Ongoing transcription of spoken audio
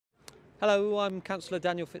Hello, I'm Councillor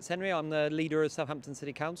Daniel Fitzhenry. I'm the leader of Southampton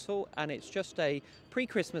City Council, and it's just a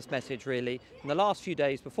pre-Christmas message really in the last few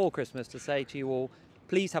days before Christmas to say to you all,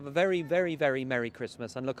 please have a very, very, very Merry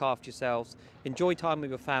Christmas and look after yourselves, enjoy time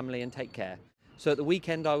with your family and take care. So at the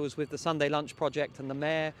weekend I was with the Sunday Lunch Project and the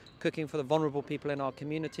Mayor, cooking for the vulnerable people in our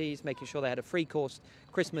communities, making sure they had a free-course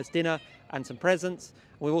Christmas dinner and some presents.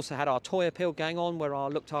 We also had our toy appeal going on where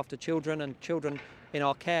our looked after children and children in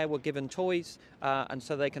our care were given toys and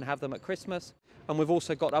so they can have them at Christmas. And we've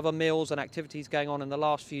also got other meals and activities going on in the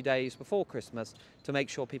last few days before Christmas to make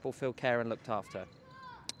sure people feel care and looked after.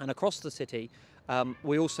 And across the city,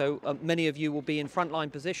 we also, many of you will be in frontline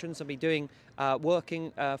positions and be doing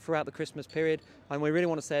working throughout the Christmas period. And we really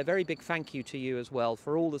want to say a very big thank you to you as well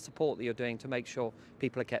for all the support that you're doing to make sure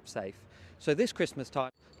people are kept safe. So this Christmas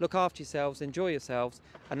time, look after yourselves, enjoy yourselves,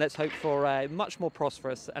 and let's hope for a much more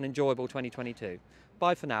prosperous and enjoyable 2022.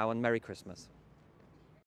 Bye for now and Merry Christmas.